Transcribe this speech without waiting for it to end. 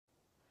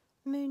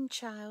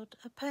Moonchild,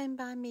 a poem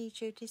by me,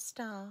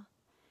 JudyStarr.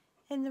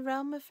 In the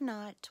realm of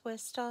night, where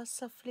stars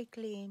softly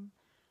gleam,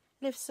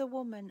 lives a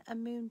woman, a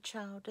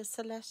moonchild, a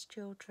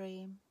celestial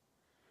dream.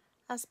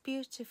 As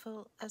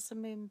beautiful as a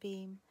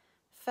moonbeam,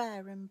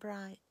 fair and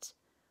bright,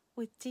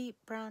 with deep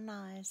brown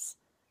eyes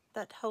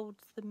that hold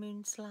the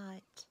moon's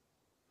light.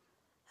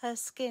 Her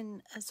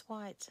skin as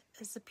white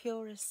as the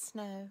purest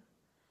snow,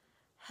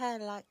 hair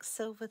like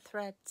silver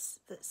threads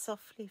that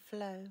softly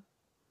flow.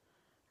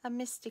 A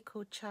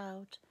mystical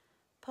child,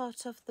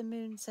 part of the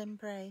moon's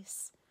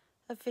embrace,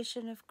 a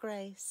vision of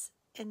grace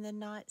in the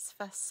night's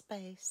vast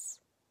space.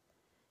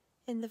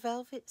 In the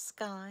velvet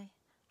sky,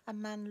 a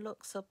man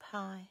looks up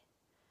high,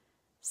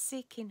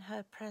 seeking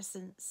her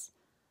presence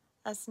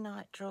as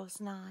night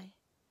draws nigh.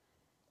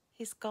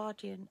 He's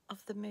guardian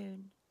of the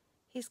moon,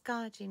 his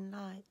guiding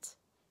light.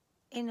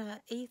 In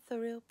her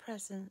ethereal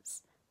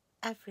presence,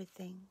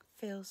 everything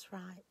feels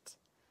right.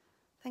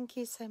 Thank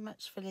you so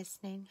much for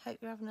listening. Hope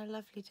you're having a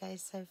lovely day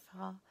so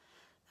far.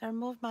 There are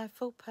more of my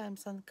full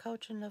poems on the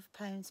Culture and Love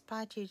Poems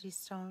by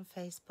JudyStarr on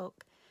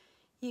Facebook.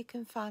 You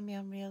can find me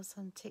on Reels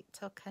on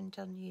TikTok and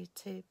on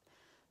YouTube.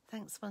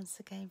 Thanks once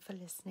again for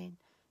listening.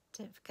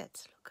 Don't forget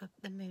to look up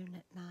the moon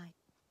at night.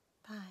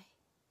 Bye.